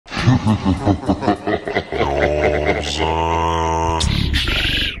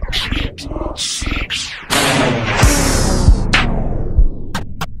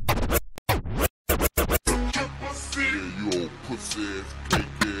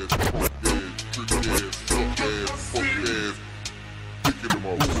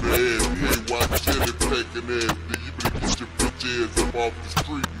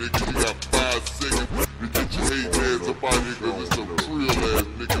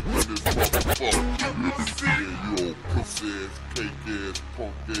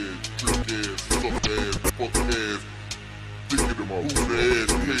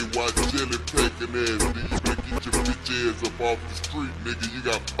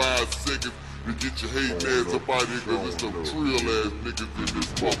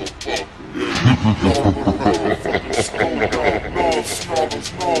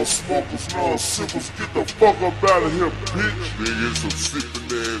Get the fuck up out of here, bitch. Niggas some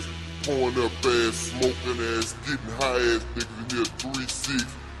sippin' ass, pouring up ass, smoking ass, getting high ass niggas in here 3-6.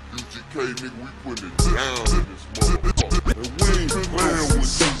 UGK nigga, we putting it down in this motherfucker. And we ain't playing with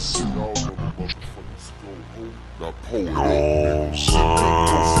this shit. Y'all motherfucking skull hole. Got pulled up,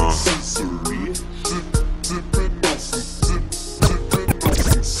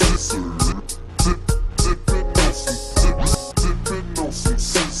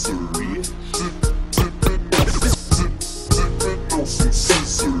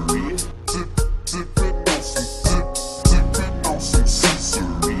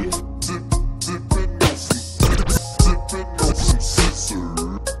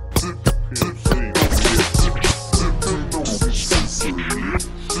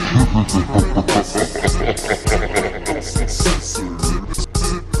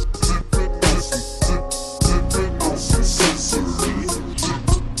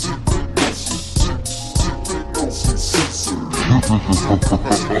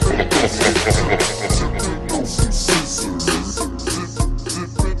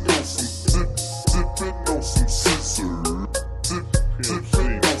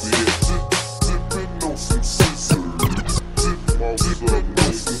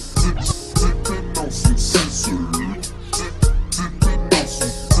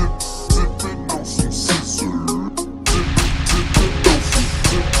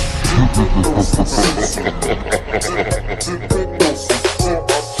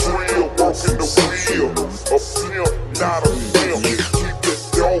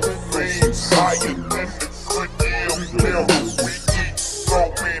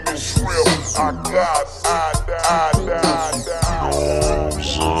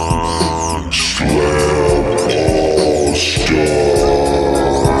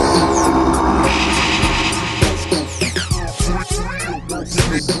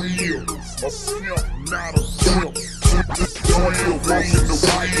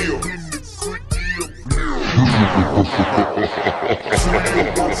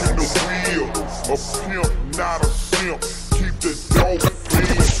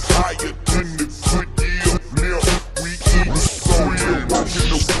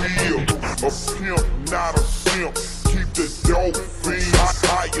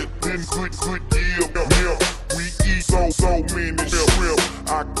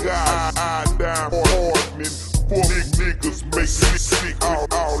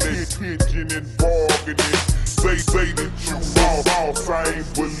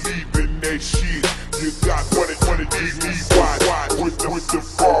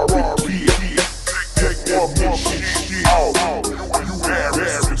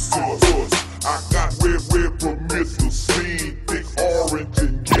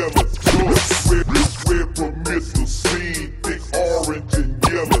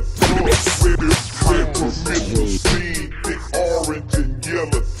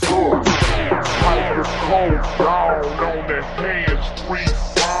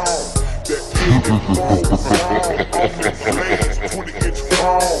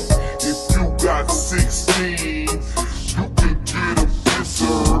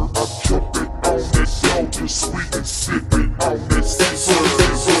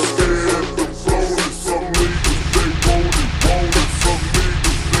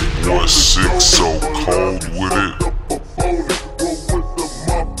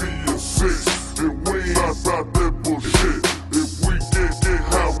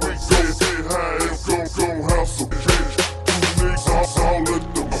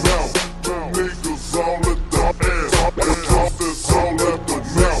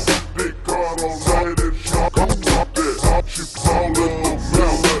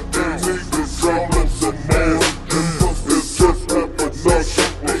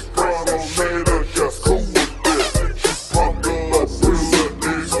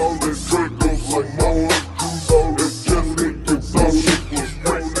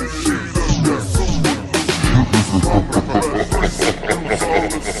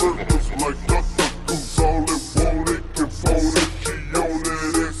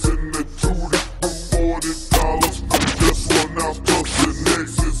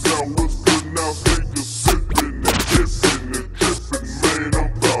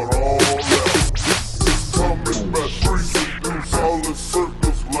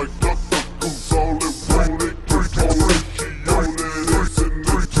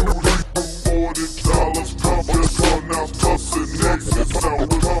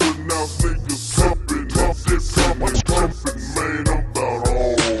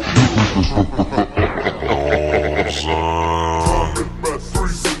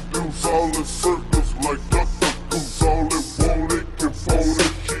 threes and deuce, all in circles like Dr. Goose. All it want it can phone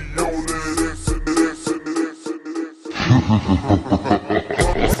it. She on it, it's in it, it's in it, it's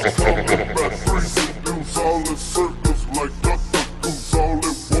in it, threes and deuce, all in circles like Dr. Goose. All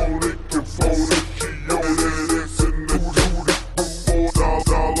it want it can phone it. She on it, it's in it, $4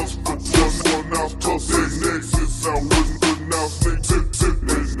 for just 1 ounce plus 6ixxes. I wouldn't pronounce me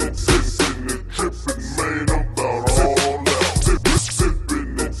sippin' and dippin' and trippin', man, I'm about all out.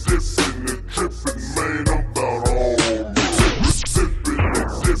 Sippin' and dippin' and trippin', man, I'm about all out. Sippin' and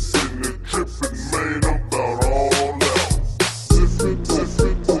dippin' and trippin', man, I'm about all out. Sippin',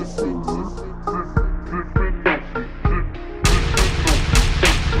 dippin', dippin',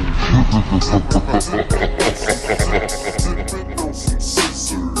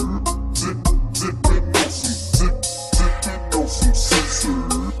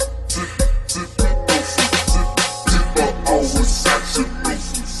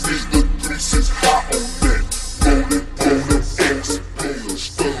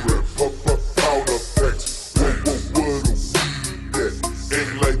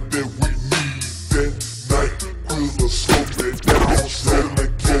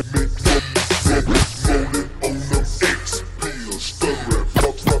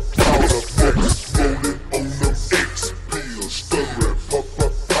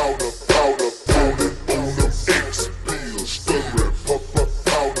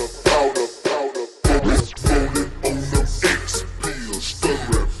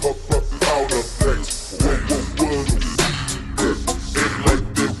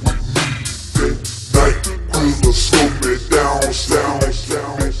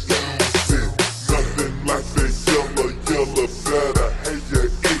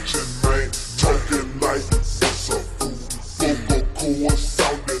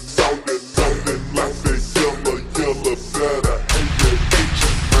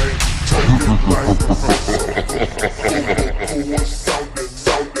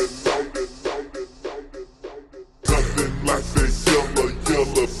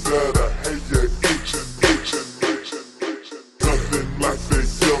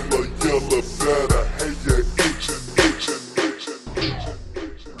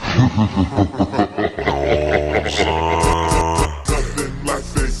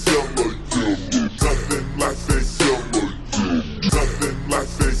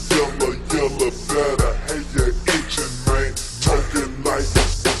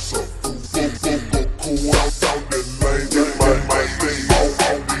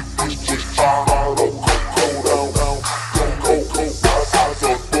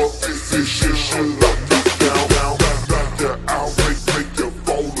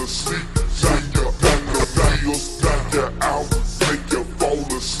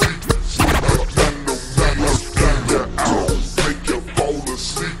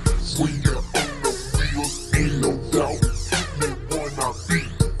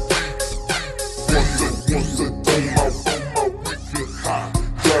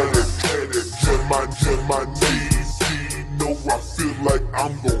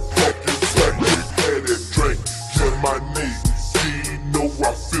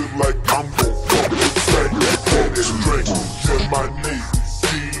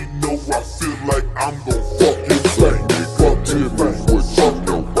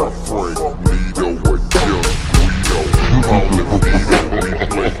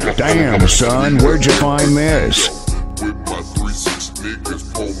 Damn, son, where'd you find this? With my 3-6 niggas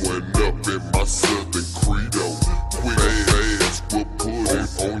pulling up in my southern credo. Quick ass will put it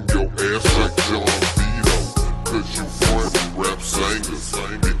on your ass like John Vito. Cause you front rap singers,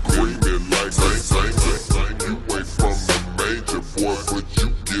 be creaming like singer. You ain't from the major, boy, but you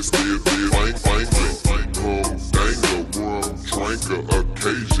get still bang. Come danger, rum drinker,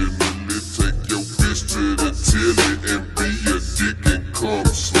 occasionally take your bitch to the tilly and be a dick and come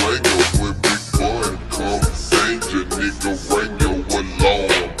slanger. When big bun come danger, nigga ring your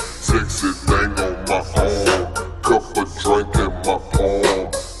alarm. Sexy thing on my arm, cup of drink in my palm,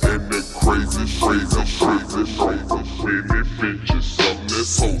 and that crazy many bitches, some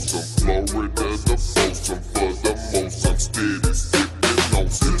that's wholesome. Florida the foursome, for the most I'm steady sipping on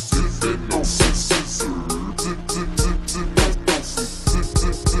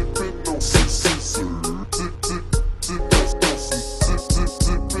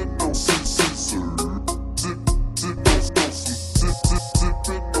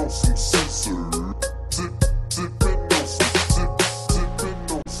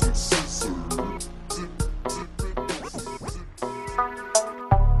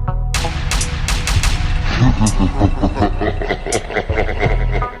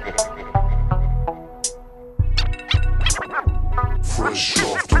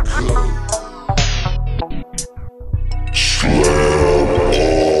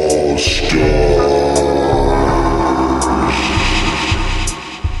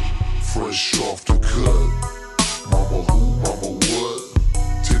fresh off the cut. Mama who, mama what?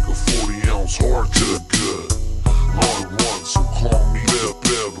 Take a 40-ounce hard to the gut. On the run, so call me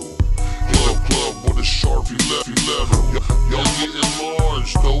pedal. Club with a Sharpie lefty level. Y'all getting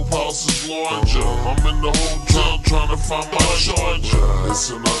large, dope house is larger. I'm in the hotel trying to find my charger. It's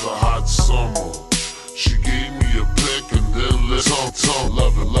another hot summer. She gave me a peck and then let's tongue.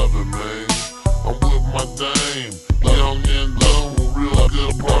 Love it, man. I'm with my dame, young and dumb with real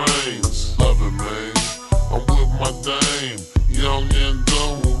good brains. Love it, man. I'm with my dame, young and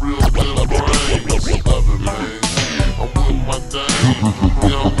dumb with real good brains. Love it, man. I'm with my dame,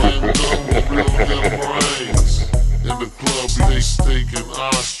 young and dumb with real good brains. In the club, they steak and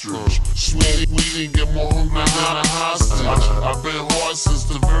ostrich. Sweet, we didn't get more hungry than a hostage. I've been hard since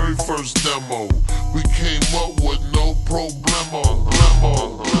the very first demo. We came up with no problemo. Now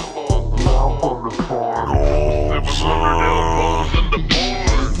from the farm, 700 elbows in the barn.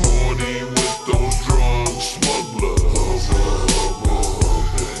 Party with those drug smugglers.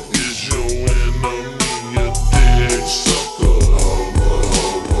 Is your enemy a dick sucker?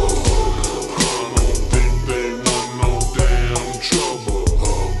 I don't think they want no damn trouble.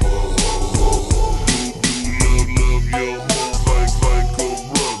 You love your home like a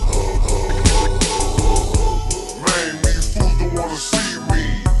brother. Man, these fools don't wanna see me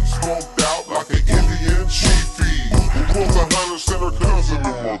smoked out like an Indian chiefy. Who pulls 100 her cousin in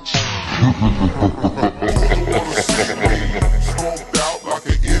my Fools don't wanna see me smoked out like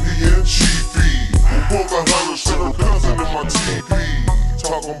an Indian chiefy. Who pulls 100 her cousin in my TP.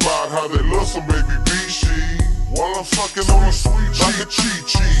 Talking about how they love some baby B-she. While I'm sucking on a sweet like a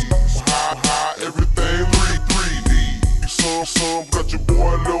cheese. High, everything 3D. Some got your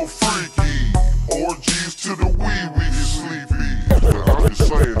boy a little freaky. Orgies to the wee sleepy. I'm just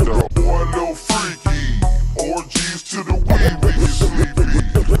saying though, boy a little freaky. Orgies to the wee sleepy.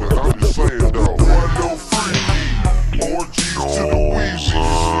 I'm just saying though, boy a little freaky. Orgies to the wee sleepy.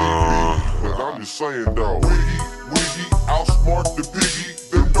 I'm just saying though, wiggy, outsmart the piggy.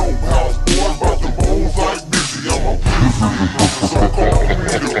 Them dope house boy about the bones like busy. I'm a busy, so call me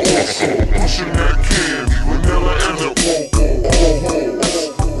the also. Pushing that candy, vanilla and the cocoa.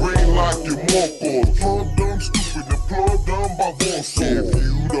 Green like your moco. Plug dumb stupid and plug dumb by Voso. If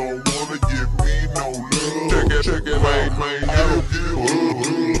you don't wanna give me no love, check it out, man. I'll give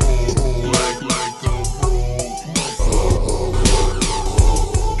like a broke mother.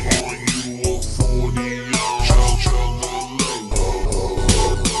 Pour you a 40-ounce chug-a-lug.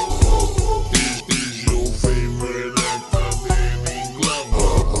 Is your favorite actor Danny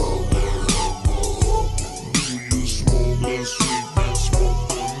Glover? Do you smoke the sweet and smoke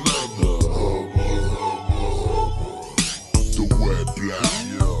the leather? The wet black,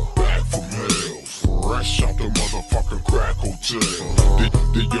 back from hell, fresh out the motherfucking crack hotel.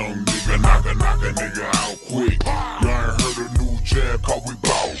 The young nigga knock a nigga out quick. Y'all ain't heard a new jam called We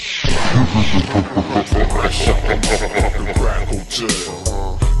Bout. Fresh out the motherfucking crack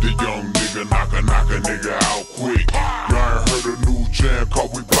hotel. The young nigga knock a nigga out quick. Y'all ain't heard a new jam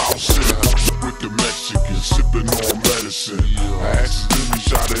called We Bout. With the Mexicans sipping on medicine. I accidentally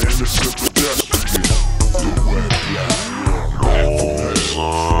shot an innocent pedestrian. The wet black, back from hell,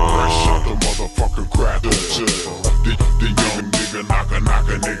 fresh out the motherfucking crack hotel. The young nigga knock a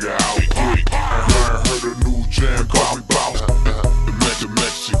nigga out quick. I heard a new jam called We Bout. The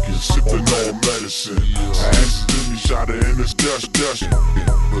Mexicans sipping on medicine. I accidentally shot an innocent pedestrian.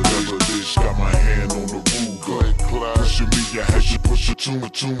 But bitch got my hand on the Ruger. Pushing me, you had you push a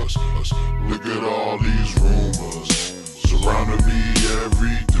tumors. Look at all these rumors surrounding me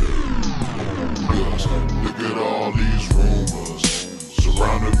every day. Look at all these rumors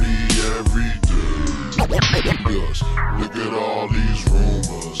surrounding me every day. Look at all these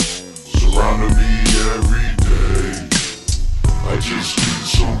rumors surrounding me every day. I just need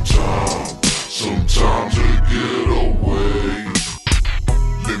some time to get away.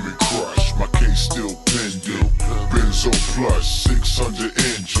 Let me crush, my case still pending. Benzo plus 600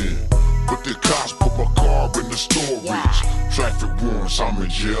 engine. But the cops put my car in the storage. Traffic warrants, I'm in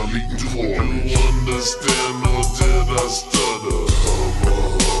jail eating porridge. Do you understand or did I stutter?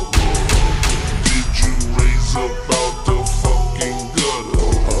 Did you raise up out the fucking gutter?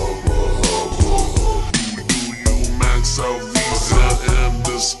 Do you max out Visa and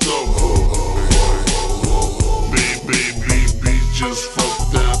Discover? Baby, just fuck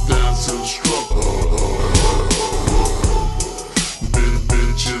that dance instructor.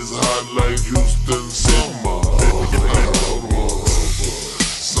 Bitches hot like Houston summer.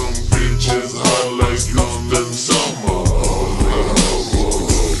 Some bitches hot like Houston summer.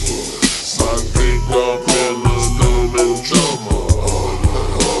 So I think I'm in a little drama.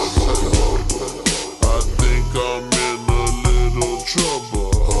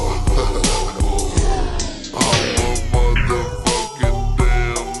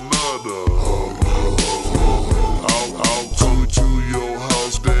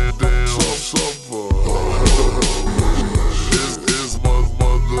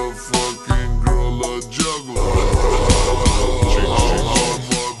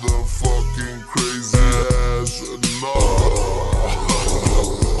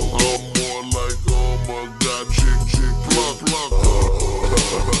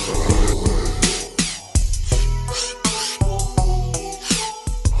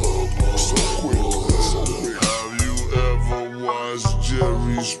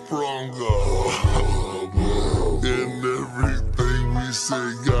 stronger. In everything we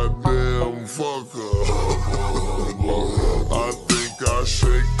say, goddamn fucker. I think I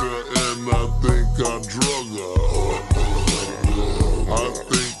shake her and I think I drug her. I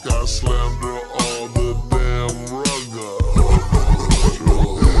think I slammed her all the damn rugger.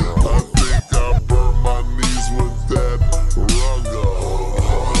 I think I burned my knees with that rugger.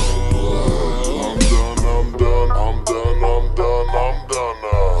 I'm done, I'm done, I'm done, I'm done, I'm done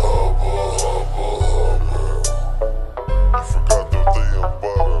now. You forgot the damn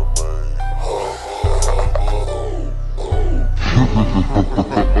butter,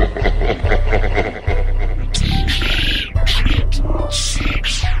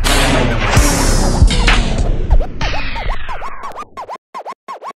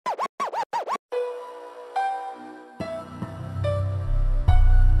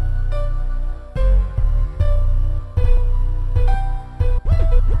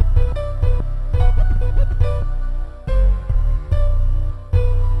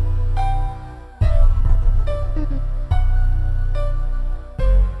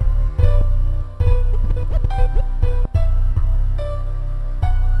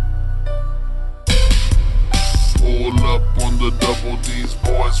 these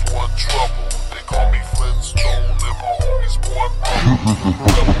boys want trouble. They call me Flintstone and my homies want trouble.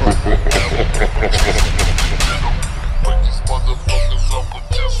 Break these motherfuckers up with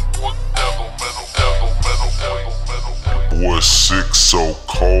just one metal. Boy 6 so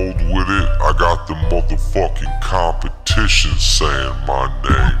cold with it, I got the motherfucking competition saying my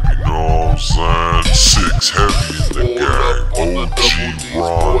name, you know what I'm saying? 6 heavy in the gang, OG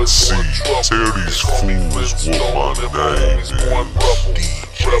Ron C. Tell these fools what my name is.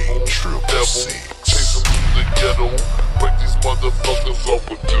 DJ6. Chase them to the ghetto, break these motherfuckers up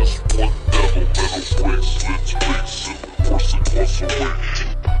with just one metal bracelets, face it, force incarceration.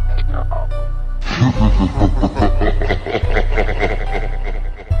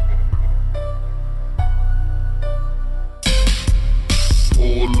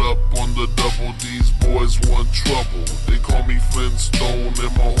 All up on the double, these boys want trouble. They call me Flintstone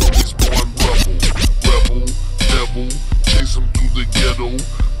and my homies born rebel, devil, chase them through the ghetto,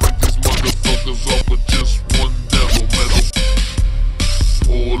 break these motherfuckers up with just one metal.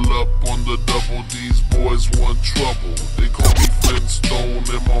 All up on the double, these boys want trouble. They call me Flintstone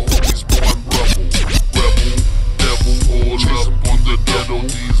and my homies born rebel, devil, all up on the ghetto,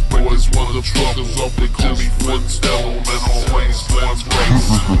 these boys want the troubles up. They call me Flintstone and always lands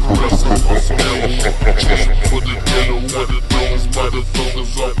for the ghetto, where the those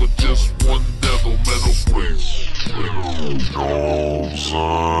motherfuckers up with just one metal brace.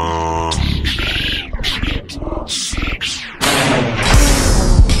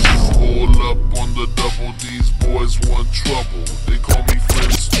 All up on the double, these boys want trouble. They call me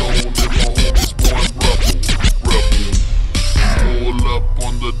Flintstone and my homies born rebel. All up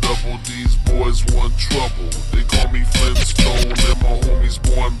on the double, these boys want trouble. They call me Flintstone and my homies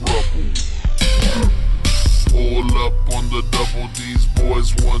born rebel. All up on the double, these boys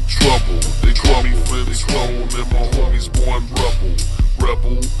want trouble. They call me Flintstone and my homies born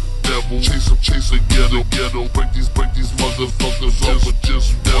rebel, devil, chase a ghetto, break these motherfuckers up with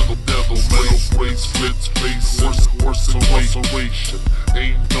just metal bracelets, face worse incarceration.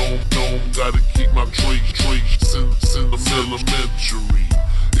 Ain't dome, gotta keep my trace. Since elementary,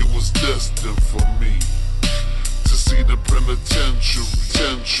 it was destined for me to see the penitentiary.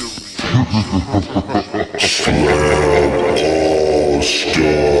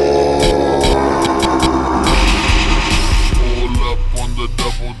 All up on the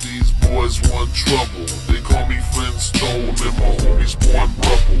double, these boys want trouble. They call me Flintstone and my homies born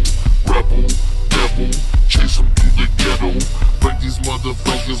rebel, devil, chase them through the ghetto, break these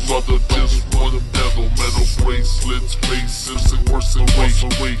motherfuckers up with just one metal bracelets, faces and worse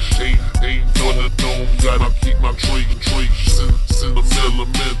incarceration. Ain't gonna dome, gotta keep my trace. Since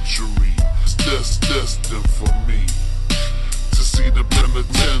elementary, it's destined for me to see the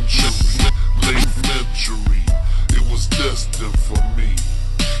penitentiary. Late century, it was destined for me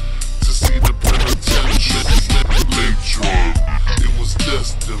to see the penitentiary. It was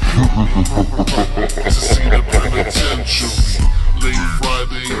destined for me to see the penitentiary. Late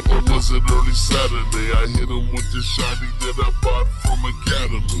Friday, or was it early Saturday? I hit him with the shotty that I bought from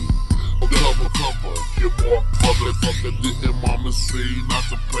Academy. Cover, get walked, motherfucker. Didn't mama say not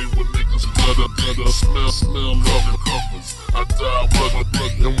to play with niggas? Gutter, smell of the covers. I die with my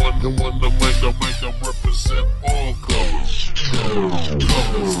brother, and when the make I represent all colors.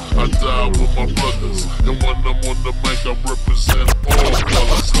 I die with my brothers, and when I'm on the mic I represent all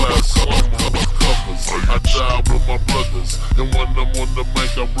colors. Last summer, covers. I I die with my brothers, and when I'm on the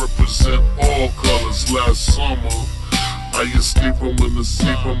mic I represent all colors. Last summer I escaped from in the sea,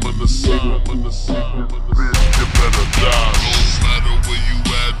 Bitch, you better die. No matter where you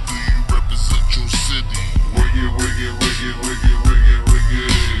at, do you represent your city? Wiggy, wiggy, wiggy, wiggy, wiggy, wiggy.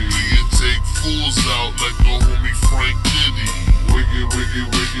 Do you take fools out like the homie Frank Diddy? Wiggy, wiggy,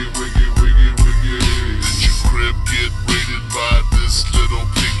 wiggy, wiggy, wiggy, wiggy. Did your crib get raided by this little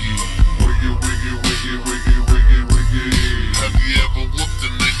piggy? Wiggy, wiggy, wiggy, wiggy, wiggy, wiggy. Have you ever whooped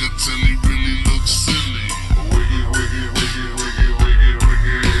a nigga till he really looks silly? Wiggy, wiggy, wiggy, wiggy, wiggy,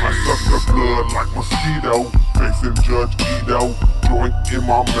 wiggy. I suck the blood like mosquito, facing Judge Guido. Joint in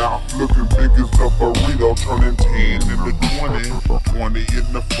my mouth, looking big as a burrito. Turning 10 into 20, 20 in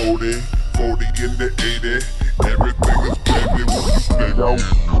the 40, 40 in the 80. Everything is baby when you stay out.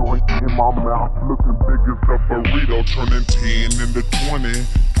 Joint in my mouth, looking big as a burrito. Turning 10 into 20,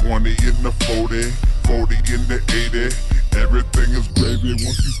 20 in the 40, 40 in the 80. Everything is baby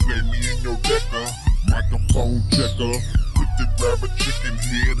once you play me in your decker. Microphone checker, quick to grab a chicken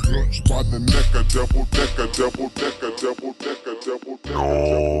head, hunched by the neck, a double decker, double decker, double decker, double decker.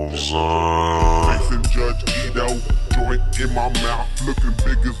 No, son. Facing Judge Guido, joint in my mouth, looking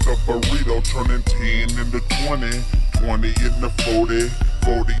big as a burrito. Turning 10 into 20, 20 in the 40,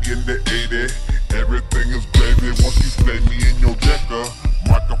 40 in the 80. Everything is baby once you play me in your decker.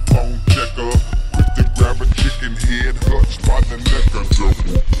 Microphone checker, quick to grab a chicken head, hunched by the neck, a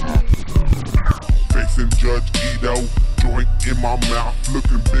double decker. Facing Judge Guido, joint in my mouth,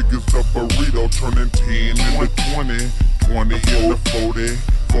 looking big as a burrito. Turning 10 into 20, 20 in the 40,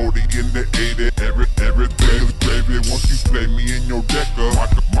 40 in the 80. Everything is gravy once you play me in your decker.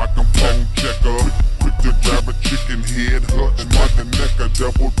 Microphone checker, quick to grab a chicken head, hunched by the neck, a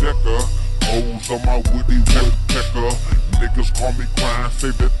double decker. O's on my woody woodpecker. Niggas call me crying,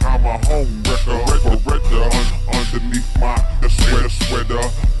 say that I'm a home wrecker. Underneath my sweater.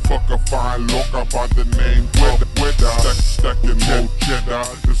 Fuck a fine loca by the name Weather. Stacking more cheddar.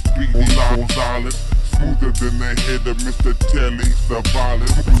 The Speedy Gonzalez. Smoother than the head of Mr. Telly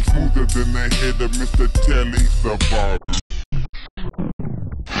Savalas. Smoother than the head of Mr. Telly Savalas.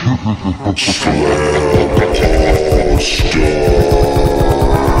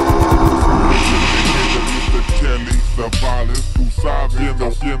 Tú sabes,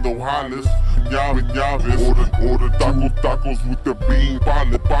 siendo jales, llaves, order tacos with the bean,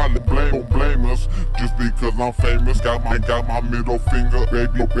 blame us, just because I'm famous, got my middle finger,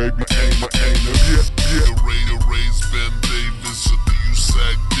 baby, aim us, yeah, the Rays, Ben Davis, or do you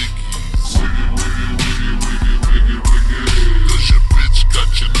sack dickies? Wiggy, cause your bitch got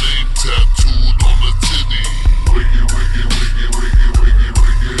your name tattooed on the titty. Wiggy, do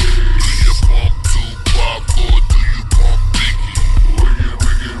you pump Tupac or do you pump Biggie?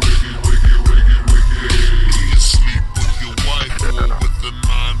 Do you sleep with your wife or with the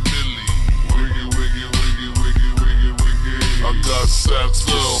 9 milli? I got sacks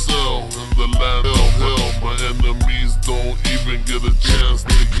for sale in the land of hell. My enemies don't even get a chance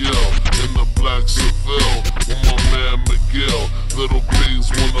to yell. In the black Seville with my man Miguel. Little pigs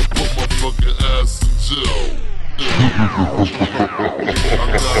wanna put my fucking ass in jail. I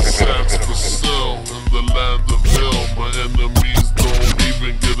got sacks for sale in the land of hell. My enemies don't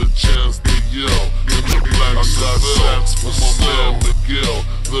even get a chance to yell. In the black Seville, I got sacks for my man Miguel.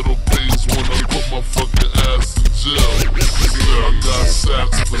 Little pigs wanna put my fucking ass in jail. I got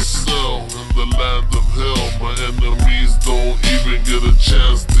sacks for sale in the land of hell. My enemies don't even get a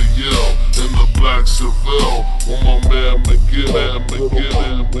chance to yell. In the black Seville, with my man Miguel. Back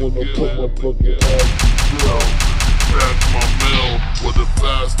my mail where the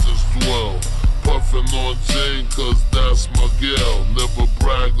bastards dwell. Puffin' on Jane cause that's my gal. Never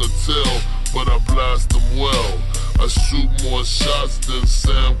brag or tell, but I blast them well. I shoot more shots than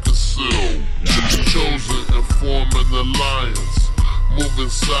Sam Cassell. Chosen and forming alliance. Moving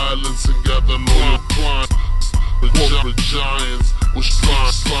silence and gather loyal clients. The giants with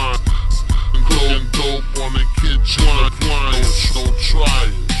strong Clone dope on a kid trying. Don't try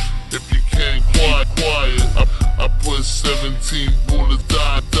it. If you can't quiet, I put 17 bullets,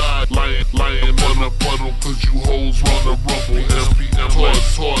 die, lying on a puddle, cause you hoes wanna rumble. MPM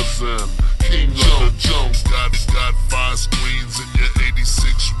Tarzan, king of the jump. Got 5 screens in your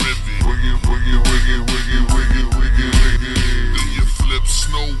 86 Rivet. Wiggy. Do you flip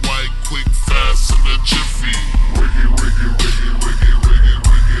Snow White quick, fast, in a jiffy? Wiggy.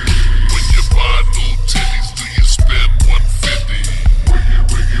 When you buy new titties, do you spend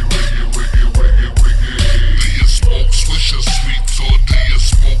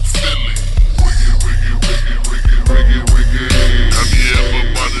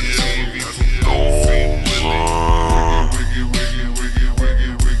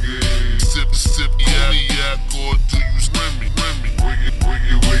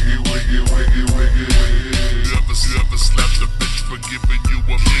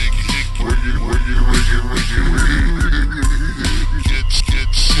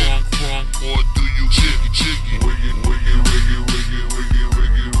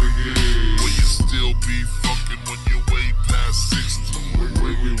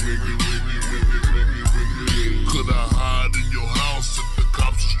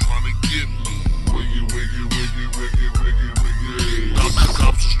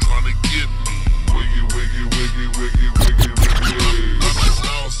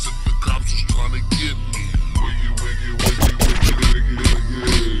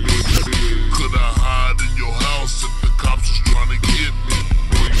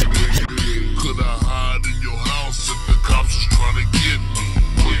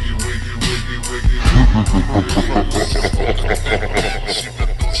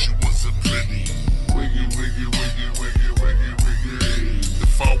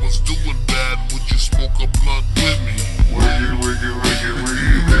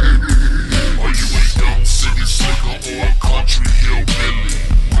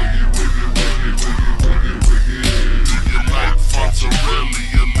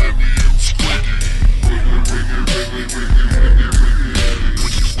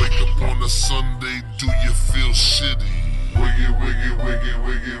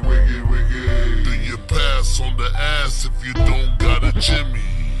ass if you don't got a Jimmy.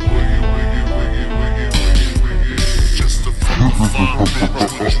 Wiggy, wiggy, wiggy, wiggy, wiggy, wiggy. Just a fucking fine bitch,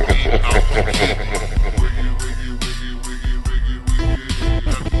 what you eat out the kitty. Wiggy, wiggy, wiggy, wiggy, wiggy, wiggy.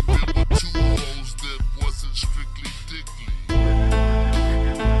 Have you been with two hoes that wasn't strictly dickly?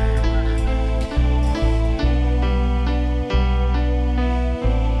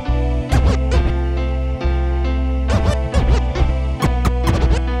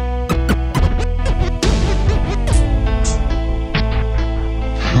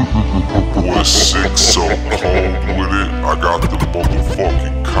 Boy, 6 so cold with it, I got the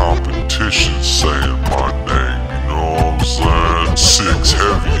motherfucking competition saying my name, you know what I'm saying? 6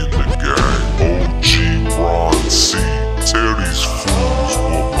 heavy in the gang, OG Ron C. Tell these fools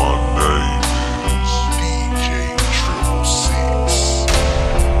what my name is. DJ 6ixx.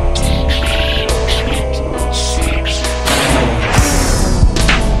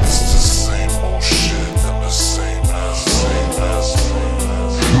 It's the same old shit and the same ass.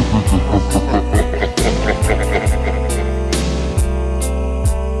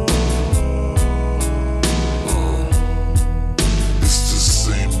 It's the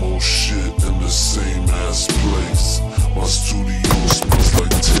same old shit in the same ass place. My studio smells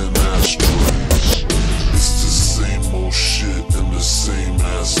like 10 ashtrays. It's the same old shit in the same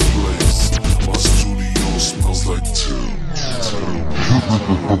ass place. My studio smells like 10.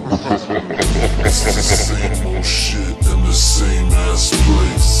 It's the same old shit in the same ass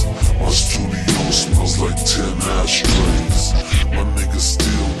place. My studio smells like 10 ashtrays. My niggas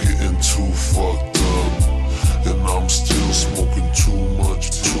still getting too fucked up, and I'm still smoking too much.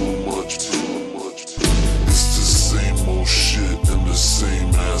 It's the same old shit in the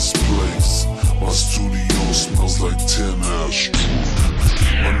same ass place. My studio smells like 10 ashtrays.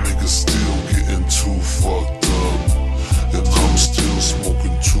 My niggas still getting too fucked up, and I'm still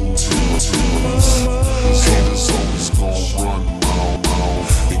smoking too much. Haters always gon' run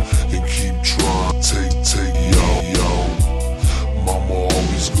mouth and keep trying take y'all. Mama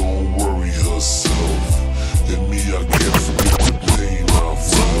always gon' worry herself, and me I can't forget the pain I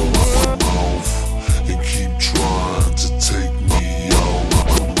feel in my mouth and keep trying to take me out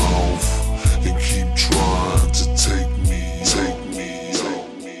my mouth and keep trying to take me.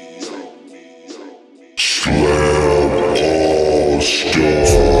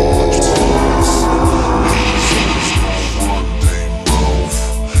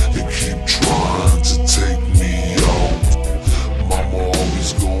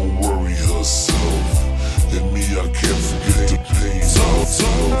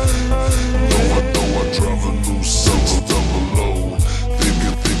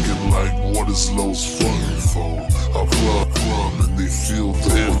 Lows fucking for I club and they feel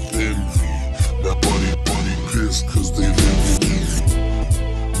them envy. That buddy pissed cause they live in envy.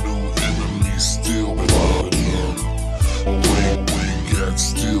 New enemies still popping up. Wing got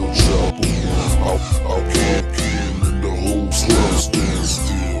still chopping. I'll get in and the whole club stand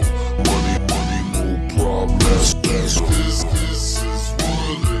still. Money, no problem. That's this is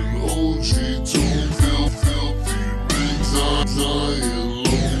what an OG told filthy rings on dying.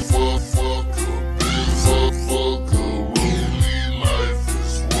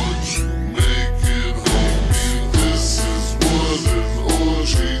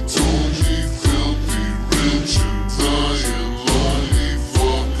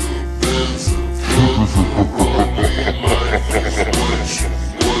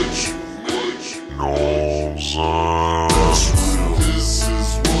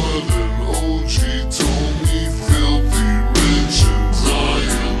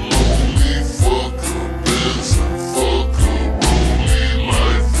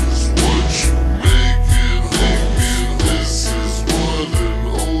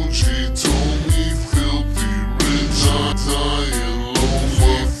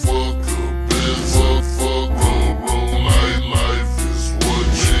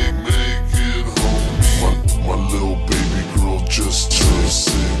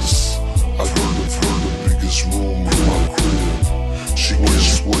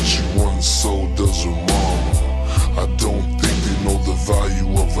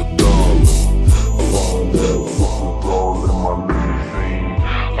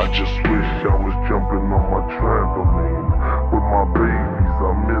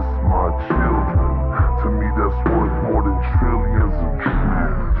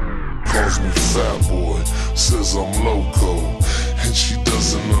 Says I'm loco, and she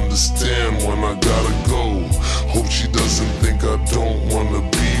doesn't understand when I gotta go. Hope she doesn't think I don't wanna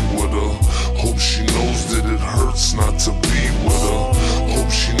be with her. Hope she knows that it hurts not to be with her.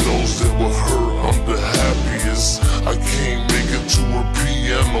 Hope she knows that with her I'm the happiest. I can't make it to her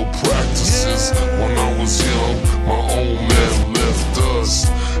piano practices. When I was young, my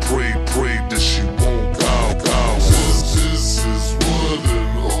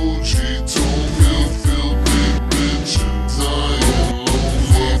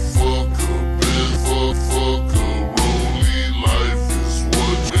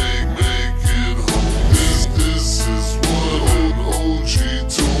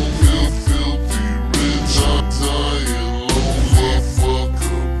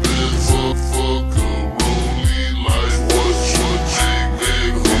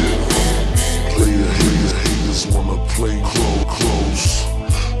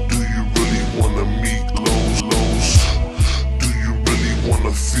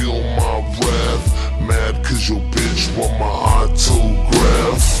cause your bitch want my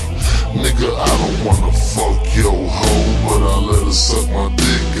autograph. Nigga, I don't wanna fuck your hoe, but I let her suck my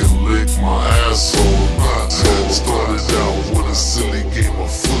dick and lick my asshole. Started out with a silly game of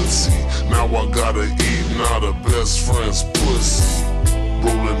footsie. Now I gotta eat now the best friend's pussy.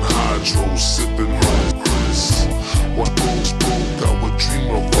 Rolling hydro, sipping on Chris. What rose broke, I would dream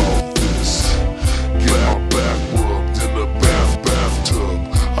about this. Get my back rubbed in the bathtub.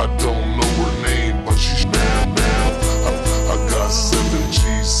 I don't know her name, but she's mad. I got 7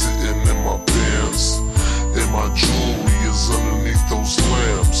 G's sitting in my pants, and my jewelry is underneath those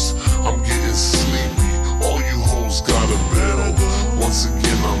lamps. I'm getting sleepy, all you hoes got a bell. Once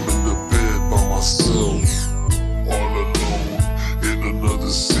again I'm in the bed by myself, all alone in another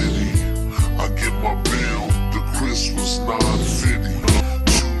city. I get my bill, the Chris was 950.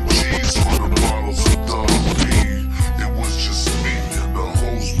 2 G's for the bottles of Don P. It was just me and the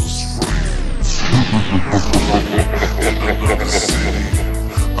hoes was free. In another city,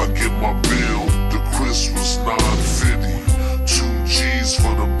 I get my bill, the Chris was 950. 2 G's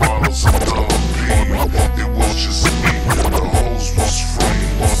for the bottles of Don P. It was just me and the hoes was free.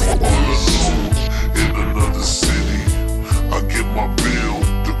 All alone in another city, I get my bill,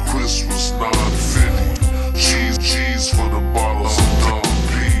 the Chris was 950. G's for the bottles of Don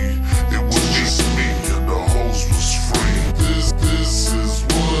P. It was just me and the hoes was free. This is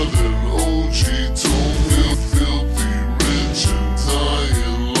what an OG told me. Filthy rich and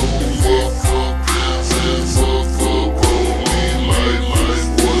dying lonely. Fuck only like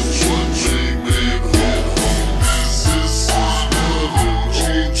what make me hit home. This is what an OG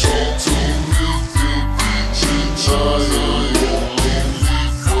told me. Filthy rich and dying lonely.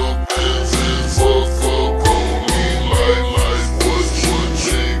 Fuck only like what make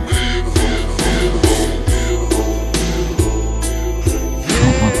me hit home.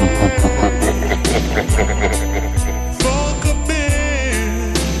 Fuck a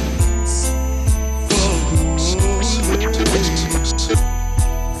Benz, fuck Rollies.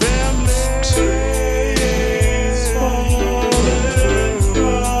 Families falling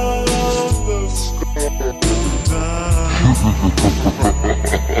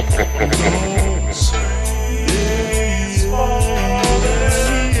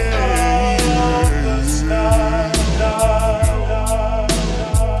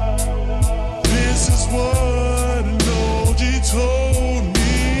This is what an OG told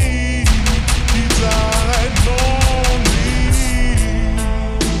me. He died lonely.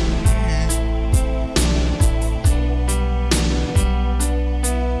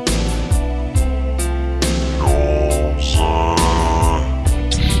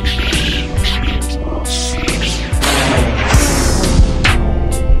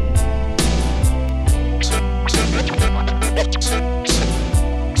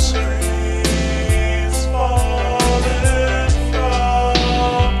 Trees falling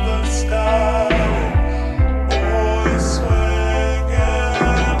from the sky. Boys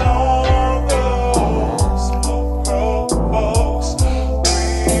swinging on those low-profos.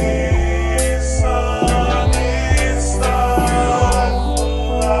 We sunny style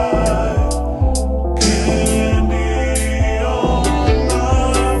life. Candy on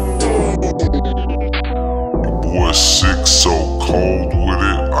Boy 6 so cold with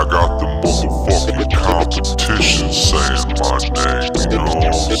it, I got the motherfucking competition saying my name, you know what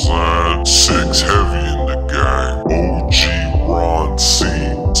I'm saying? 6 heavy in the game, OG Ron C.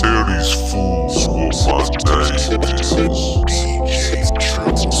 Tell these fools what my name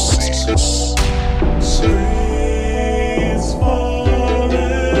is. Trees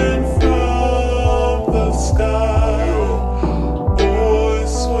falling from the sky.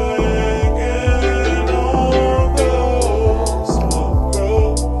 Boys swinging on those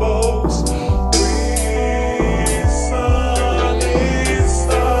low-profos. We sunny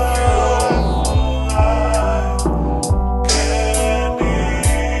style life.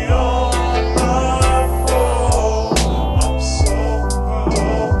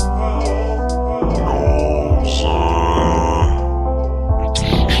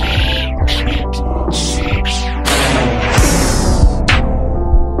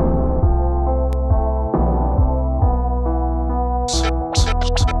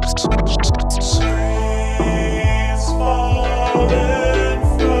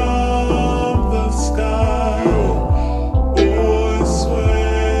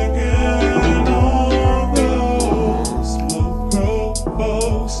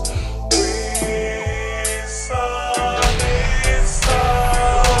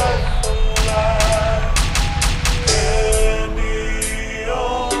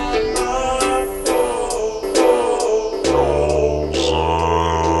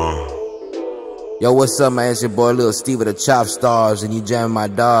 Yo, what's up, man? It's your boy Lil Steve with the Chop Stars, and you jamming my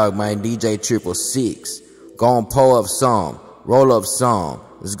dog, man, DJ 6ixx. Go and pull up some, roll up some.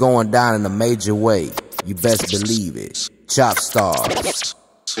 It's going down in a major way. You best believe it. Chop Stars.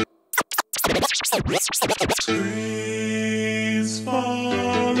 Trees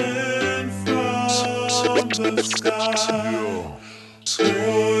falling from the sky.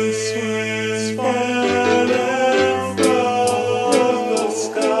 Boys swing falling from the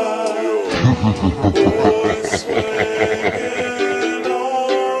sky. Boys swinging on the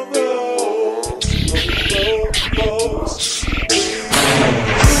post.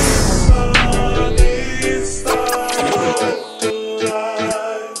 Sunny side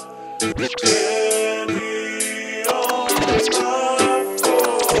light.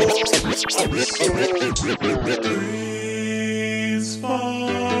 Trees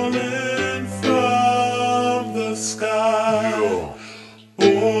falling from the sky.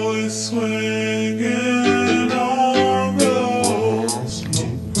 Boys swinging on those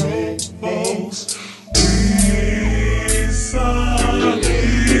posts.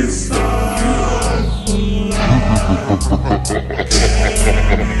 Sunny side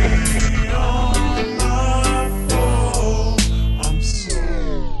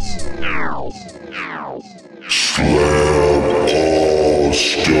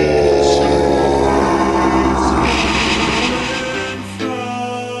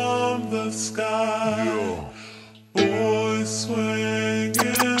from the sky. Boys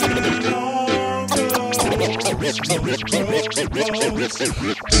swinging on the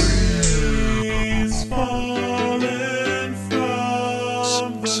trees falling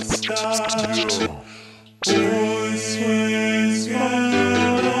from the sky. Boys swinging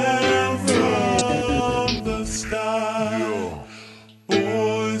from the sky.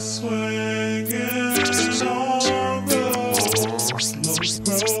 Boys swinging on those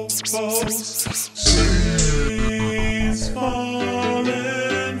posts. Trees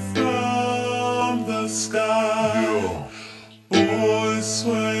falling from the sky. Boys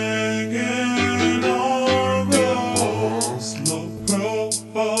swinging on those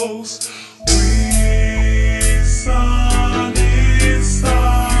posts. Sunny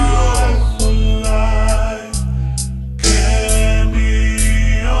side for life.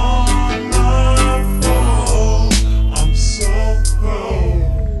 Candy on my phone. I'm so cold.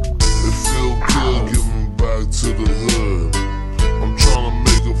 It feel good giving back to the hood. I'm trying to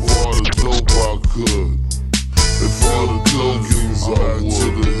make up for all the dope I could. If all the dope things back to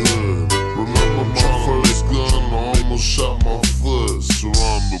the hood. Remember my first gun, I almost shot my foot.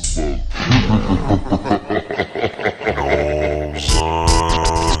 Surround the boat.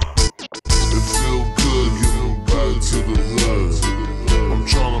 It feel good giving back to the hood. I'm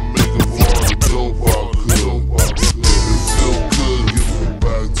trying to make up for all the dope I could. It feel good giving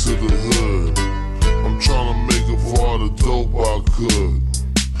back to the hood. I'm trying to make up for all the dope I could.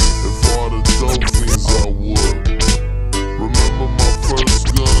 And for all the dope things I would. Remember my first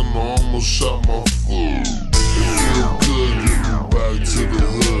gun, I almost shot my foot. It feel good giving back to the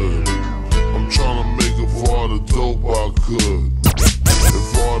hood. I'm trying to make up for all the dope I could. And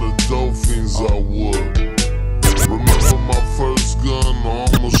for all the dope things I would. Remember my first gun, I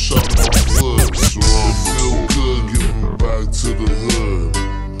almost shot my foot. So I feel good giving back to the hood.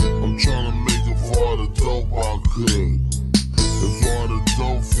 I'm trying to make up for all the dope I could. And for all the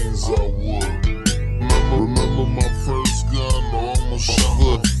dope things I would. Remember my first gun, I almost shot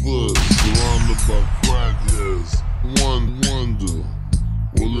my foot. Surrounded by crackheads. One wonder,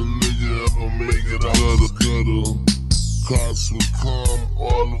 will a nigga ever make it out of the gutter? Cops would come,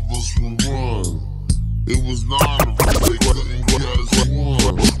 all of us would run. It was 9 of us, they couldn't catch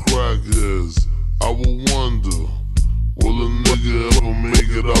one. Crackheads, I would wonder, will a nigga ever make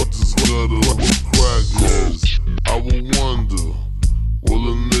it out this gutter? Crackheads, I would wonder, will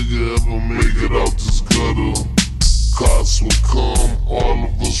a nigga ever make it out this gutter? Cops would come, all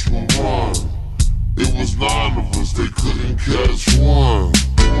of us would run. It was 9 of us, they couldn't catch one.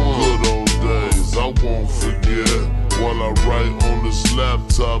 Good old days, I won't forget. While I write on this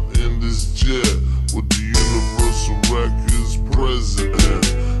laptop in this jet with the Universal Records president.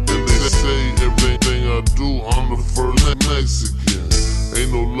 And they say everything I do, I'm the first Mexican.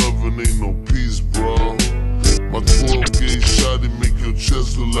 Ain't no love and ain't no peace, bro. My 12-gauge shotty make your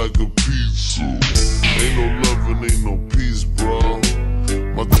chest look like a pizza. Ain't no love and ain't no peace, bro.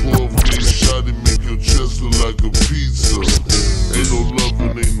 My 12-gauge shotty make your chest look like a pizza. Ain't no love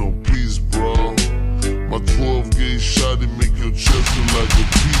and ain't no peace, bro. My 12-gauge shotty make your chest look like a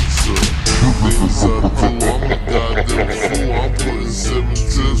pizza. Things I do, I'm a goddamn fool. I'm putting 7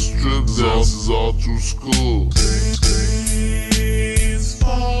 strip dances all through school. Trees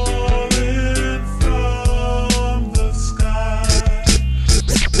falling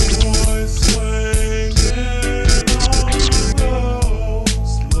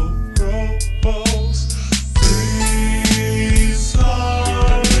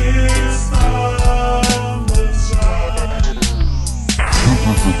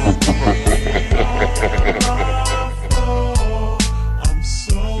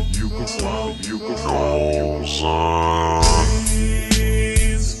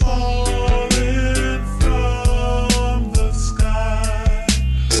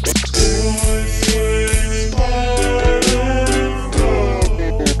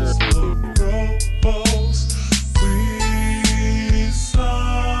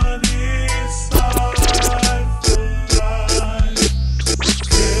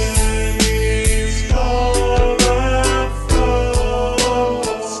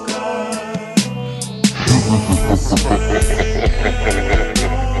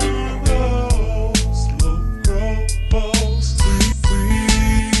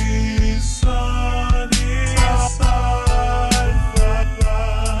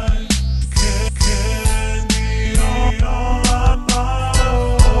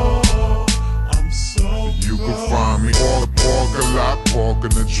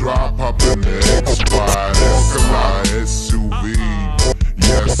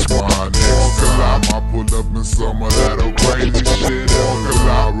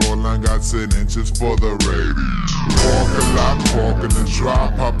 6ixxes for the radio. Park a lot, park in the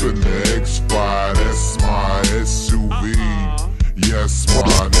drop, hop in the X5, that's my SUV. Yes,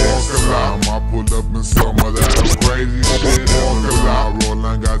 my next time I pull up in some of that crazy shit. Walk a lot,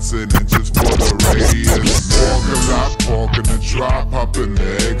 rollin', got 6ixxes for the radius. Walk a lot, park in the drop, hop in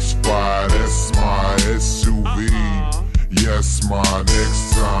the X5, that's my SUV. Yes, my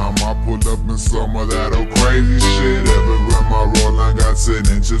next time I pull up in some of that crazy shit. Everywhere my rollin', got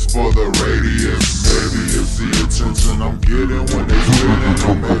 6ixxes for the radius. Maybe it's the attention I'm getting when they spittin',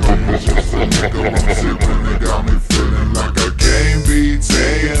 or maybe it's just a nigga I'm sippin'. They got me feeling like I can't be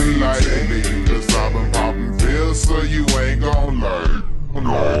taken lightly, 'cause I've been poppin' pills, so you ain't gon' learn.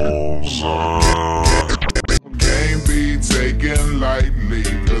 No, son. Can't be taken lightly,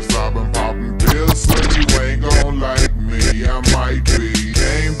 'cause I've been poppin' pills, so you ain't gon' like me. I might be.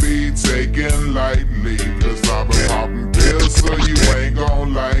 Can't be taken lightly, 'cause I've been poppin' pills, so you ain't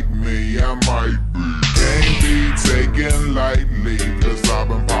gon' like me. I might be. Can't be taken lightly, 'cause I've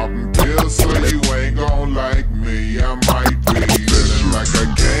been poppin' pills, so you ain't gon' like me. I might be. Feeling like I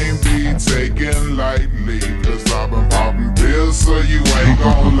can't be taken lightly, 'cause I've been poppin' pills, so you ain't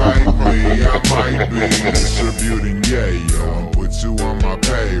gon' like me. I might be. Distributing, yeah, yo. Put you on my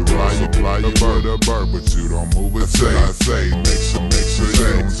payroll. You fly a bird, but you don't move it. Say, I say, make sure you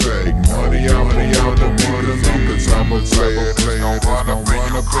don't take money out the money. Cause I'm a player, don't run up in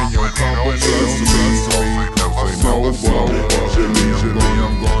your company. Cause they know it's over. Usually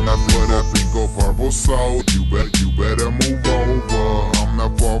I'm gonna put that bingo purple soul. You better move over. I'm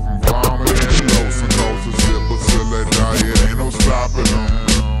not far from vomiting. Lows and lows to sip a silly diet. Ain't no stopping them.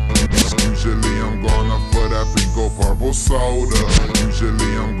 Usually I'm gonna for that bingo purple soda.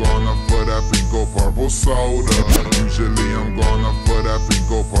 Usually I'm gonna for that bingo purple soda. Usually I'm gonna for that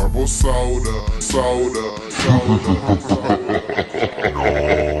bingo purple soda. Soda. No,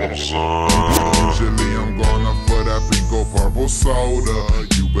 son. Usually I'm gonna for that bingo purple soda.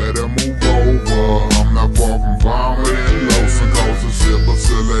 You better move over. I'm not far from vomiting. Lows and lows and sip a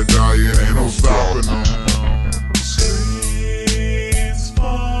silly diet. Ain't no stopping them.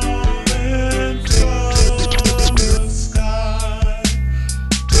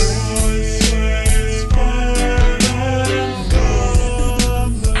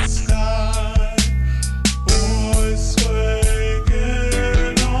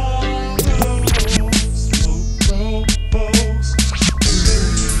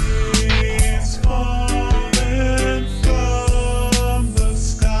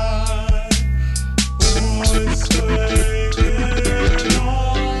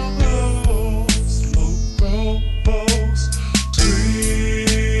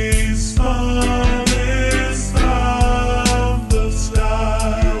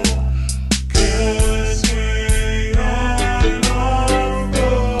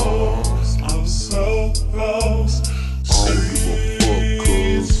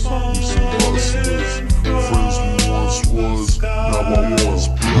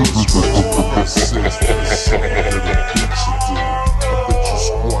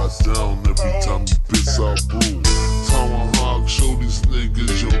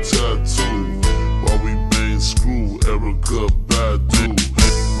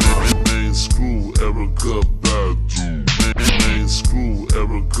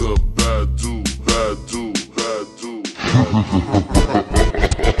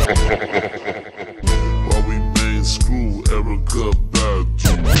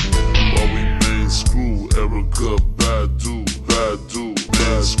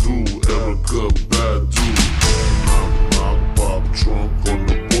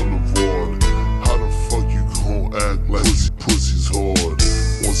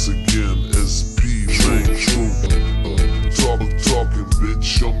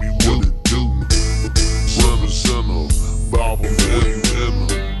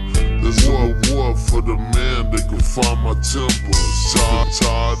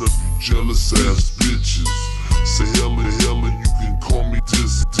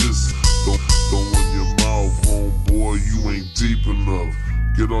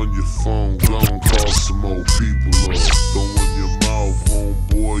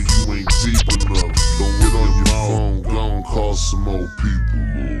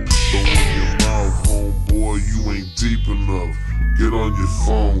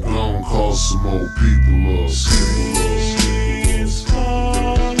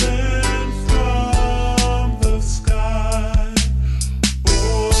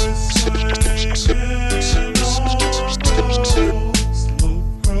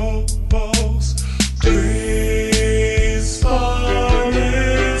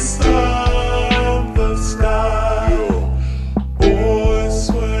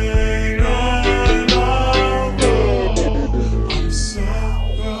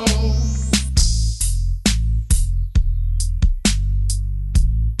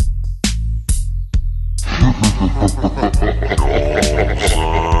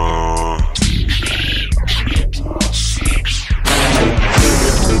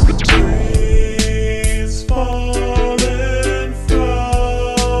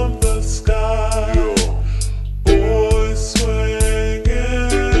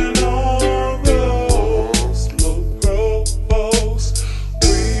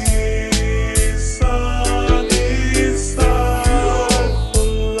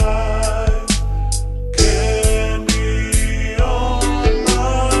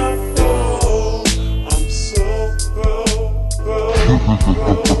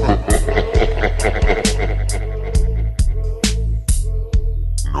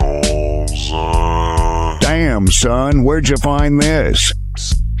 son, where'd you find this?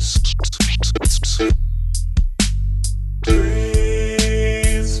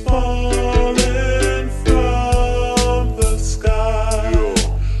 Trees falling from the sky,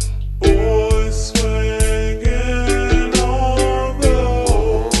 boys swinging on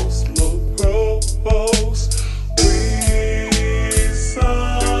those low provost. We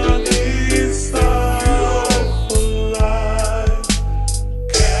sunny side for life,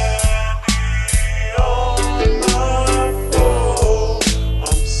 candy on my phone.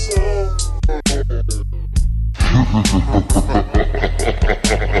 I'm so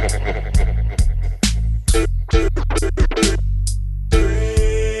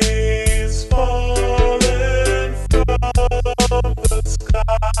trees falling from the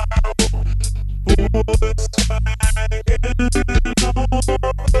sky, boys swinging on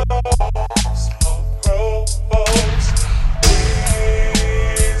those low provost. We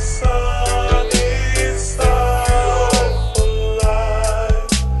sunny side for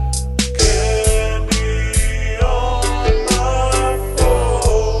life, candy on my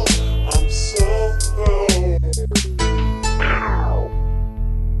phone. I'm so broke.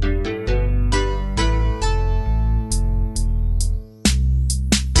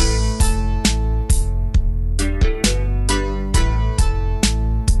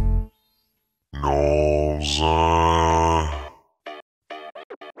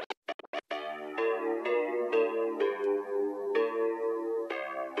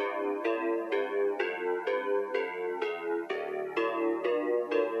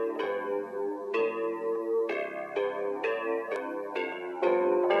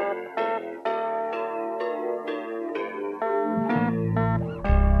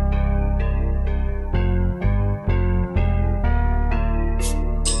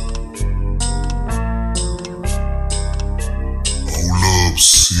 Hold up,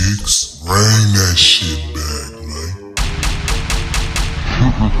 6. Bring that shit back, man.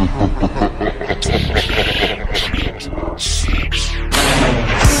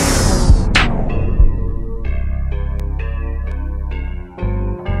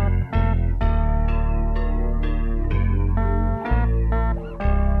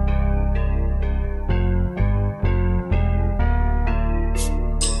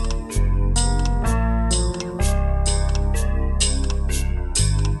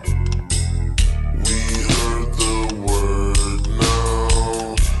 We heard the word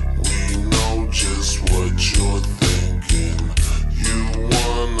now. We know just what you're thinking. You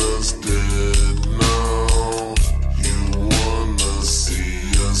want us dead now. You wanna see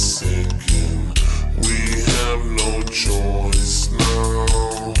us sinking. We have no choice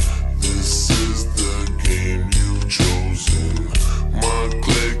now. This is the game you've chosen. My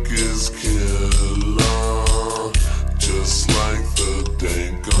click is killer, just like the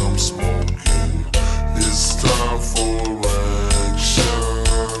dank I'm smoking. It's time for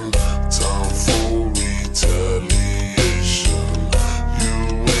action, time for retaliation. You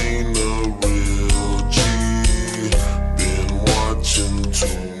ain't a real G, been watching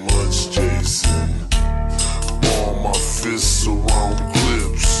too much Jason. All my fists around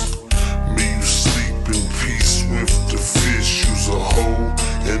clips, me you sleep in peace with the fish. Use a hoe,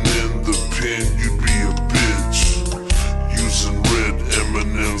 and in the pen you be a bitch. Using red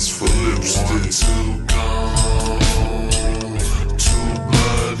M&M's for lipstick. Too gone, too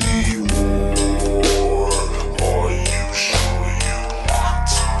bloody war. Are you sure you want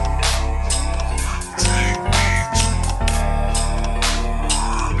to take me to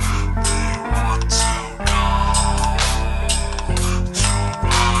war? They want to go to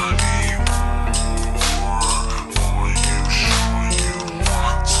bloody war. Are you sure you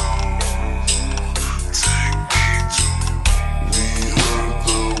want to take me to war? We heard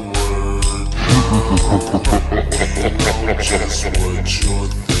the word now. We know just what you're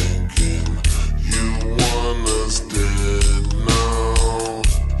thinking. You want us dead now.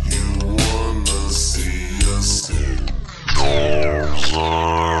 You wanna see us sin. We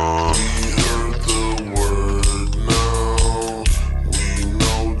heard the word now. We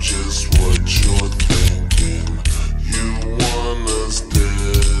know just what you're thinking. You want us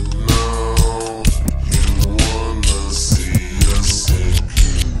dead now. You wanna see us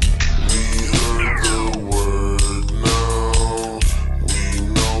sinking. We heard the word now. We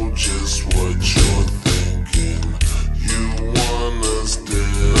know just what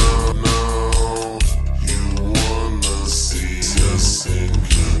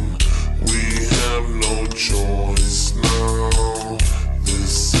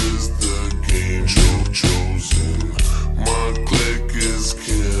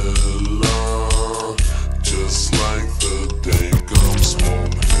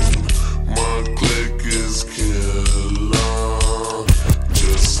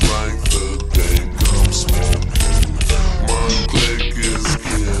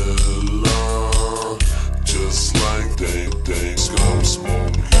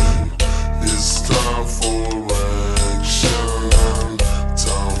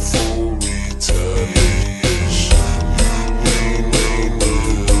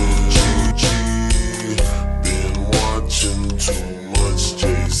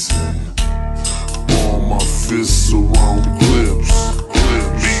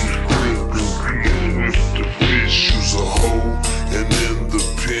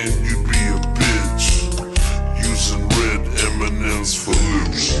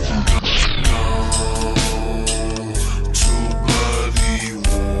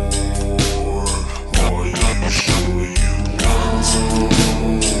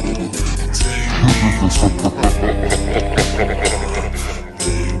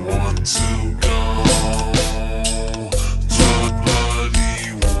They want to go to bloody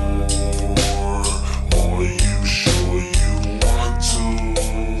war. Are you sure you want to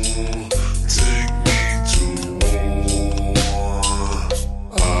take me to war?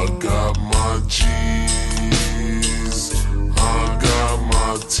 I got my G's, I got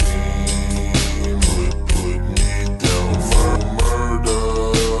my team. Put me down for murder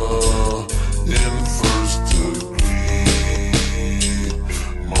in first degree.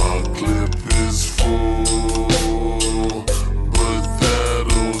 My clip is full, but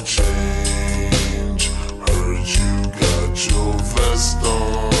that'll change. Heard you got your vest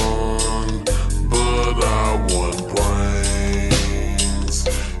on, but I want brains.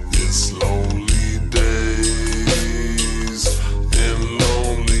 It's lonely days and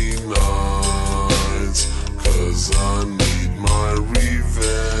lonely nights, 'cause I need my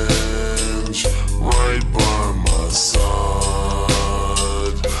revenge right by my side.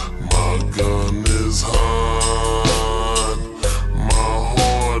 My gun is hot, my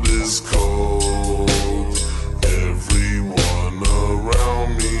heart is cold. Everyone around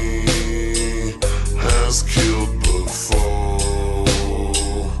me has killed before.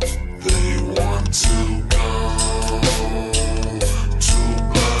 They want to go to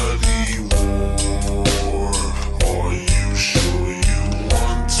bloody war. Are you sure you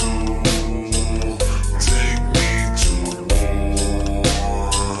want to take me to war?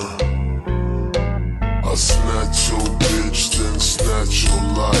 I'll snatch your bitch, then snatch your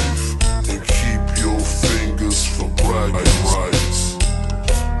life, and keep your fingers for bragging rights.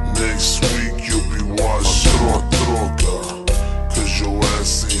 Next week you'll be washed troca, 'cause your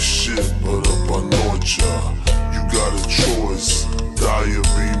ass ain't shit but a panocha. You got a choice, die or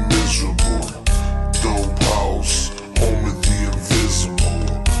be miserable. Dope house, home of the invisible.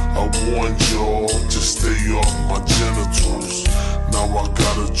 I warned y'all to stay off my genitals. Now I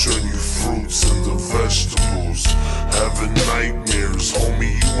gotta turn you fruits into vegetables. Having nightmares,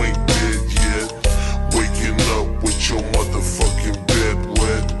 homie, you ain't dead yet. Waking up with your motherfucking bed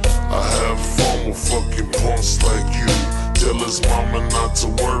wet. I have fun with fucking punks like you. Tell his mama not to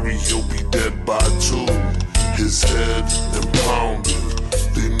worry, he'll be dead by 2. His head impounded,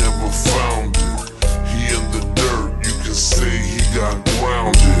 they never found it. He in the dirt, you can say he got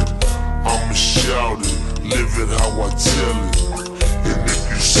grounded. I'ma shout it, live it how I tell it. And if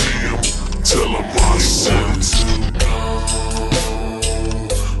you see him, tell him I said it.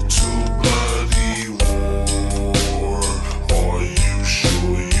 To bloody war. Are you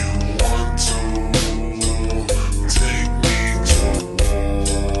sure you want to take me to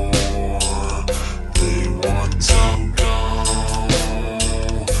war? They want to go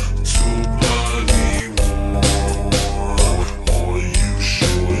to bloody war. Are you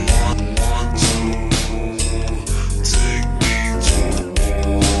sure you want to take me to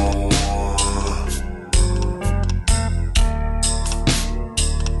war?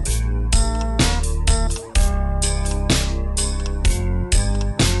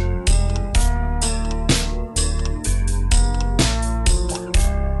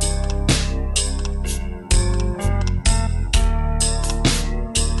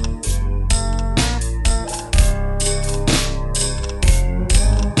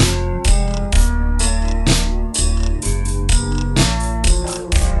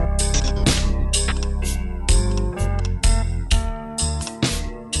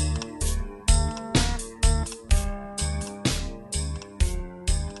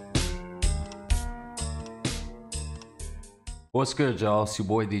 What's good, y'all? It's your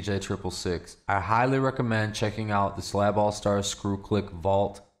boy DJ 6ixxes. I highly recommend checking out the SlabAllStarz Screw-Click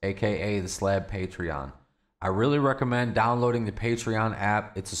VAULT, aka the Slab Patreon. I really recommend downloading the Patreon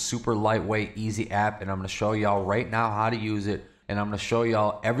app. It's a super lightweight, easy app, and I'm going to show y'all right now how to use it, and I'm going to show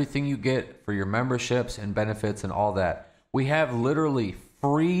y'all everything you get for your memberships and benefits and all that. We have literally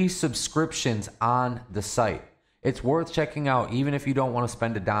free subscriptions on the site. It's worth checking out even if you don't want to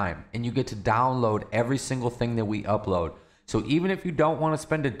spend a dime, and you get to download every single thing that we upload. So even if you don't want to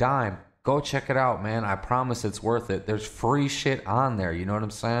spend a dime, go check it out, man. I promise it's worth it. There's free shit on there, you know what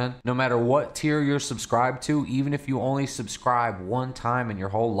I'm saying? No matter what tier you're subscribed to, even if you only subscribe one time in your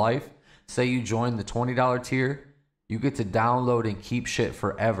whole life, say you join the $20 tier, you get to download and keep shit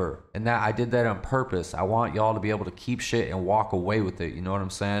forever. And that I did that on purpose. I want y'all to be able to keep shit and walk away with it, you know what I'm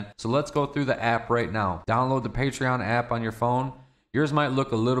saying? So let's go through the app right now. Download the Patreon app on your phone. Yours might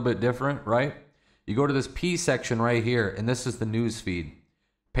look a little bit different, right? You go to this P section right here, and this is the news feed.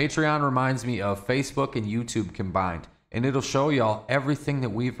 Patreon reminds me of Facebook and YouTube combined, and it'll show y'all everything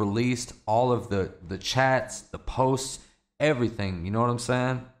that we've released, all of the chats, the posts, everything, you know what I'm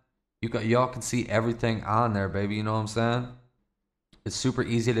saying? Y'all can see everything on there, baby. You know what I'm saying? It's super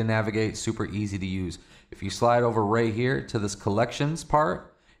easy to navigate, super easy to use. If you slide over right here to this collections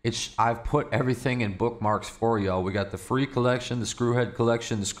part, I've put everything in bookmarks for y'all. We got the free collection, the Screwhead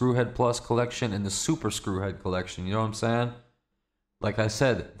collection, the Screwhead Plus collection, and the Super Screwhead collection. You know what I'm saying? Like I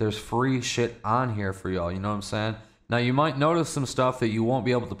said, there's free shit on here for y'all. You know what I'm saying? Now, you might notice some stuff that you won't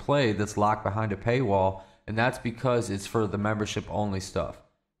be able to play that's locked behind a paywall, and that's because it's for the membership-only stuff.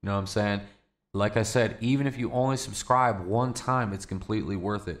 You know what I'm saying? Like I said, even if you only subscribe one time, it's completely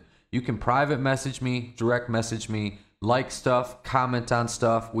worth it. You can private message me, direct message me, like stuff, comment on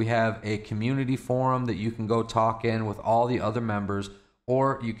stuff. We have a community forum that you can go talk in with all the other members,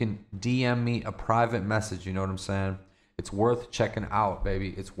 or you can DM me a private message. You know what I'm saying? It's worth checking out,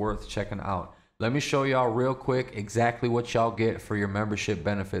 baby. It's worth checking out. Let me show y'all real quick exactly what y'all get for your membership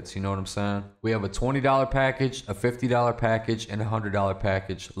benefits. You know what I'm saying? We have a $20 package, a $50 package, and a $100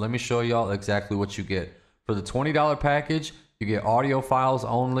 package. Let me show y'all exactly what you get. For the $20 package, you get audio files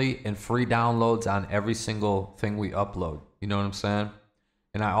only and free downloads on every single thing we upload. You know what I'm saying?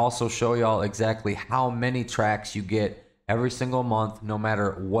 And I also show y'all exactly how many tracks you get every single month, no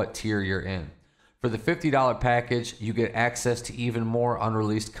matter what tier you're in. For the $50 package, you get access to even more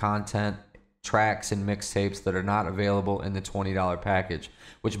unreleased content, tracks, and mixtapes that are not available in the $20 package.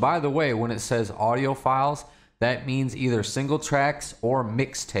 Which, by the way, when it says audio files, that means either single tracks or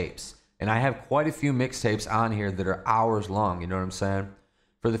mixtapes. And I have quite a few mixtapes on here that are hours long, you know what I'm saying?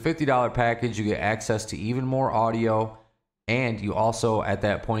 For the $50 package, you get access to even more audio, and you also, at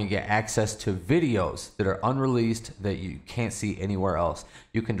that point, get access to videos that are unreleased that you can't see anywhere else.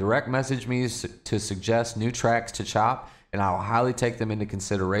 You can direct message me to suggest new tracks to chop, and I will highly take them into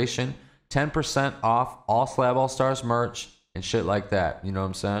consideration. 10% off all SlabAllStarz merch and shit like that. You know what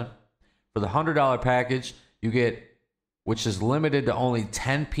I'm saying? For the $100 package, you get, which is limited to only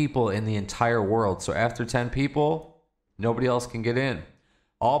 10 people in the entire world. So after 10 people, nobody else can get in.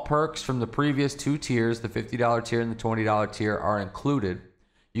 All perks from the previous two tiers, the $50 tier and the $20 tier, are included.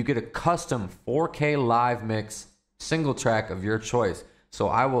 You get a custom 4K live mix single track of your choice. So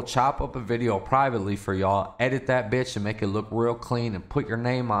I will chop up a video privately for y'all, edit that bitch and make it look real clean and put your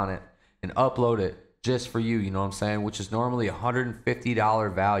name on it and upload it just for you, you know what I'm saying? Which is normally a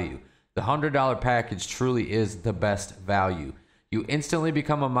 $150 value. The $100 package truly is the best value. You instantly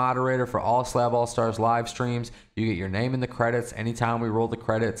become a moderator for all SlabAllStarz live streams. You get your name in the credits anytime we roll the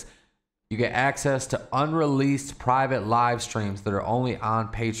credits. You get access to unreleased private live streams that are only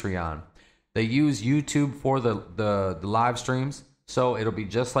on Patreon. They use YouTube for the live streams, so it'll be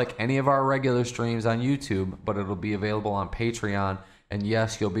just like any of our regular streams on YouTube, but it'll be available on Patreon. And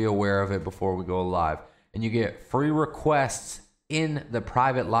yes, you'll be aware of it before we go live. And you get free requests in the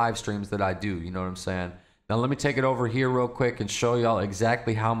private live streams that I do. You know what I'm saying? Now let me take it over here real quick and show y'all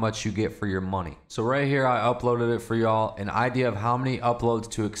exactly how much you get for your money. So right here, I uploaded it for y'all. An idea of how many uploads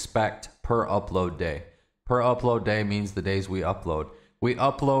to expect per upload day. Per upload day means the days we upload. We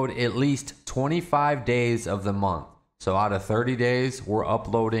upload at least 25 days of the month. So out of 30 days, we're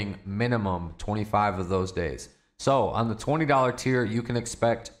uploading minimum 25 of those days. So on the $20 tier, you can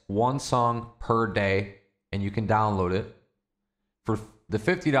expect one song per day and you can download it. For the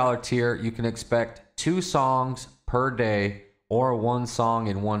 $50 tier, you can expect 2 songs per day or 1 song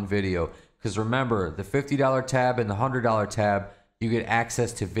in 1 video. Because remember, the $50 tab and the $100 tab, you get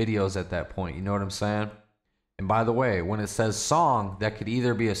access to videos at that point. You know what I'm saying? And by the way, when it says song, that could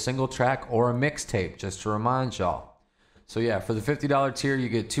either be a single track or a mixtape, just to remind y'all. So yeah, for the $50 tier, you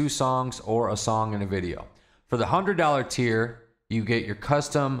get 2 songs or a song and a video. For the $100 tier, you get your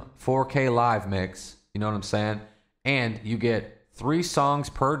custom 4K live mix, you know what I'm saying? And you get 3 songs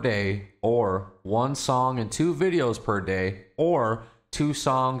per day, or 1 song and 2 videos per day, or 2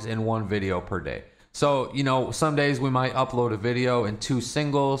 songs and 1 video per day. So, you know, some days we might upload a video and 2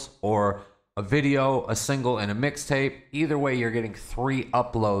 singles, or a video, a single, and a mixtape. Either way, you're getting 3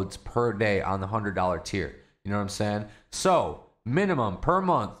 uploads per day on the $100 tier. You know what I'm saying? So, minimum per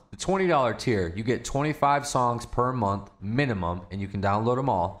month, the $20 tier, you get 25 songs per month minimum, and you can download them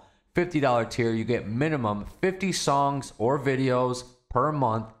all. $50 tier, you get minimum 50 songs or videos per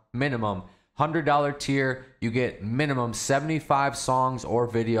month minimum. $100 tier, you get minimum 75 songs or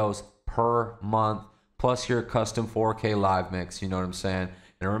videos per month, plus your custom 4K live mix. You know what I'm saying?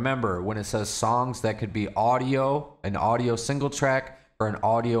 And remember, when it says songs, that could be audio, an audio single track, or an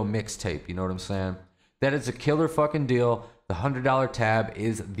audio mixtape. You know what I'm saying? That is a killer fucking deal. The $100 tab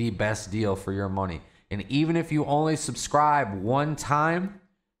is the best deal for your money. And even if you only subscribe 1 time,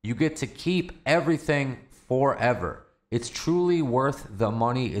 you get to keep everything forever. It's truly worth the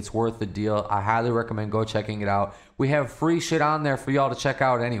money. It's worth the deal. I highly recommend go checking it out. We have free shit on there for y'all to check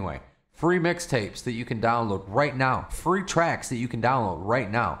out anyway. free mixtapes that you can download right now, free tracks that you can download right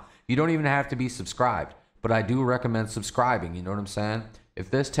now. You don't even have to be subscribed, but I do recommend subscribing, you know what I'm saying?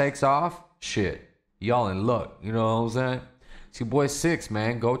 If this takes off, shit, y'all in luck, you know what I'm saying? It's your boy 6,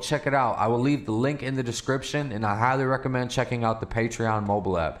 man. Go check it out. I will leave the link in the description, and I highly recommend checking out the Patreon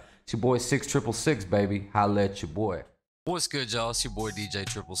mobile app. It's your boy 6ixxes, baby. Holla at your boy. What's good, y'all? It's your boy DJ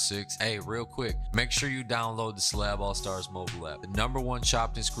 6ixxes. Hey, real quick, make sure you download the SlabAllStarz mobile app, the #1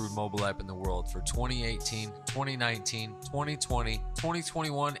 chopped and screwed mobile app in the world for 2018, 2019, 2020,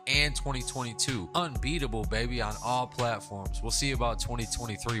 2021, and 2022. Unbeatable, baby, on all platforms. We'll see about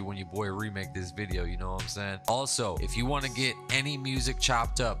 2023 when your boy remake this video, you know what I'm saying? Also, if you want to get any music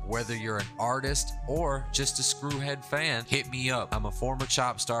chopped up, whether you're an artist or just a Screwhead fan, hit me up. I'm a former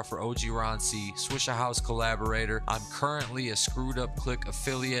chop star for OG Ron C, Swishahouse collaborator. I'm currently a Screwed Up Click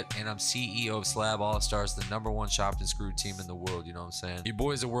affiliate, and I'm CEO of SlabAllStarz, the #1 chopped and screwed team in the world, you know what I'm saying? Your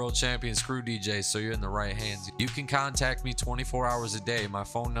boy's a world champion Screw DJ, so you're in the right hands. You can contact me 24 hours a day. My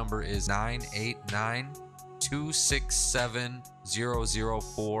phone number is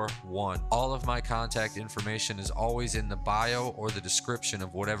 989-267-0041. All of my contact information is always in the bio or the description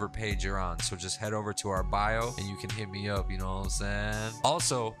of whatever page you're on. So just head over to our bio and you can hit me up, you know what I'm saying?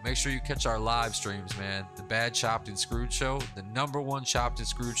 Also, make sure you catch our live streams, man. The Bad Chopped and Screwed Show, the #1 chopped and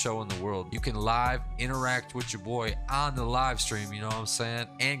screwed show in the world. You can live interact with your boy on the live stream, you know what I'm saying?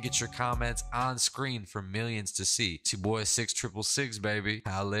 And get your comments on screen for millions to see. It's your boy 6ixxes, baby.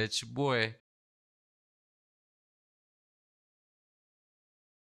 Holla at your boy.